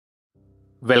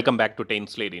Welcome back to 10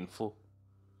 Slate Info.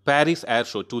 Paris Air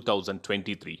Show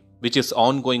 2023, which is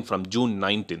ongoing from June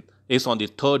 19th, is on the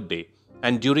third day,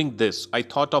 and during this, I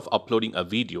thought of uploading a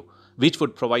video which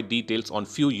would provide details on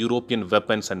few European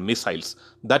weapons and missiles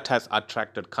that has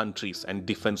attracted countries and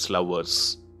defense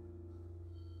lovers.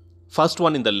 First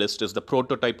one in the list is the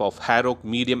prototype of Aarok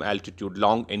medium altitude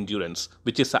long endurance,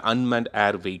 which is an unmanned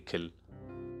air vehicle.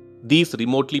 These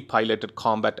remotely piloted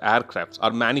combat aircrafts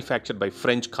are manufactured by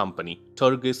French company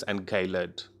Turgis and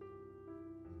Gaillard.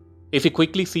 If we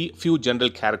quickly see few general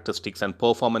characteristics and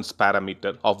performance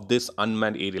parameter of this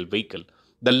unmanned aerial vehicle,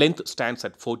 the length stands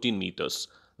at 14 meters,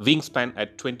 wingspan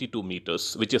at 22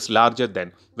 meters, which is larger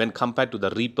than when compared to the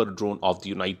Reaper drone of the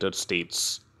United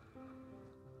States.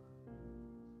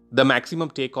 The maximum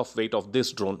takeoff weight of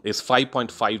this drone is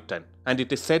 5.5 ton, and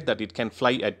it is said that it can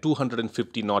fly at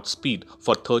 250 knot speed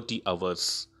for 30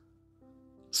 hours.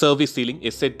 Service ceiling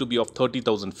is said to be of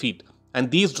 30,000 feet,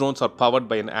 and these drones are powered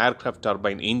by an aircraft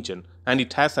turbine engine, and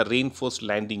it has a reinforced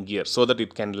landing gear so that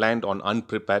it can land on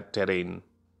unprepared terrain.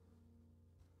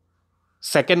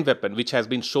 Second weapon which has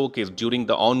been showcased during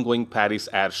the ongoing Paris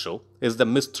Air Show is the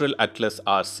Mistral Atlas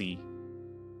RC.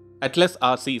 Atlas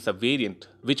RC is a variant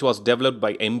which was developed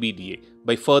by MBDA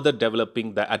by further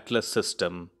developing the Atlas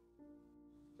system.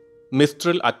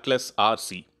 Mistral Atlas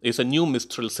RC is a new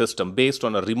Mistral system based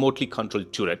on a remotely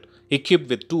controlled turret equipped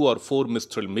with 2 or 4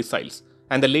 Mistral missiles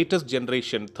and the latest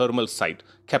generation thermal sight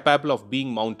capable of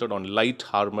being mounted on light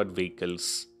armored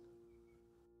vehicles.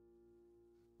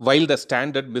 While the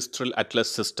standard Mistral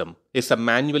Atlas system is a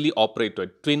manually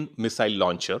operated twin missile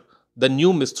launcher, the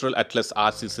new Mistral Atlas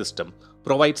RC system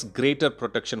provides greater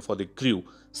protection for the crew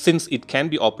since it can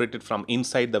be operated from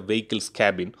inside the vehicle's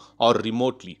cabin or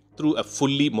remotely through a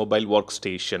fully mobile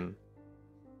workstation.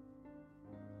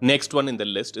 Next one in the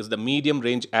list is the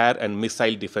medium-range air and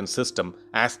missile defense system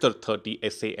ASTER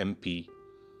 30-SAMP.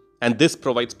 And this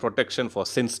provides protection for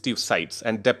sensitive sites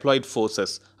and deployed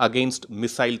forces against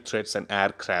missile threats and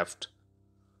aircraft.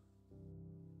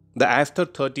 The ASTER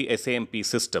 30-SAMP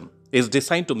system is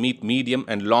designed to meet medium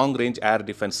and long-range air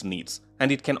defense needs,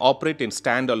 and it can operate in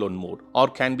standalone mode or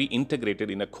can be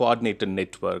integrated in a coordinated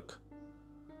network.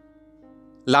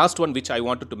 Last one which I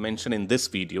wanted to mention in this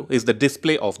video is the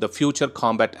display of the Future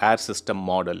Combat Air System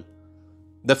model.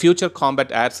 The Future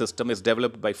Combat Air System is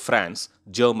developed by France,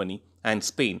 Germany and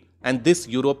Spain, and this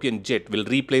European jet will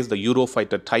replace the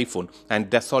Eurofighter Typhoon and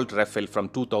Dassault Rafale from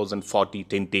 2040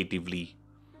 tentatively.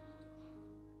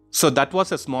 So that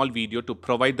was a small video to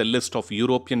provide the list of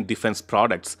European defense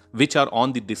products which are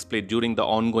on the display during the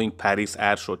ongoing Paris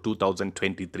Air Show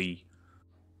 2023.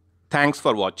 Thanks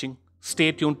for watching.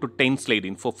 Stay tuned to 10 Slate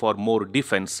Info for more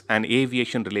defense and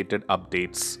aviation related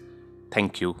updates.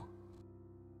 Thank you.